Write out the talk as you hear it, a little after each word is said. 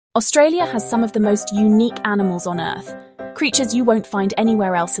Australia has some of the most unique animals on Earth, creatures you won't find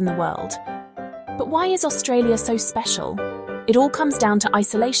anywhere else in the world. But why is Australia so special? It all comes down to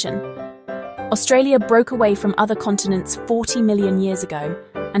isolation. Australia broke away from other continents 40 million years ago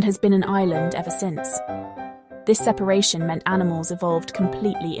and has been an island ever since. This separation meant animals evolved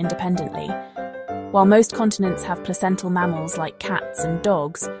completely independently. While most continents have placental mammals like cats and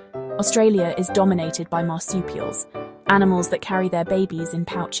dogs, Australia is dominated by marsupials, animals that carry their babies in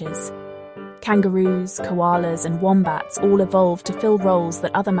pouches. Kangaroos, koalas, and wombats all evolved to fill roles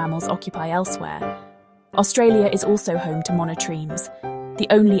that other mammals occupy elsewhere. Australia is also home to monotremes, the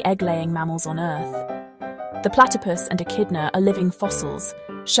only egg-laying mammals on Earth. The platypus and echidna are living fossils,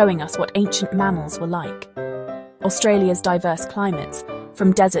 showing us what ancient mammals were like. Australia's diverse climates,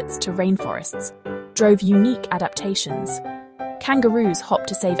 from deserts to rainforests, drove unique adaptations. Kangaroos hop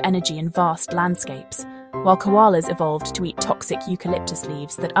to save energy in vast landscapes, while koalas evolved to eat toxic eucalyptus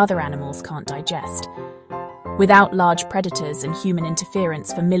leaves that other animals can't digest. Without large predators and human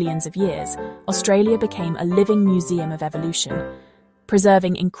interference for millions of years, Australia became a living museum of evolution,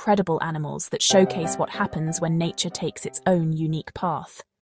 preserving incredible animals that showcase what happens when nature takes its own unique path.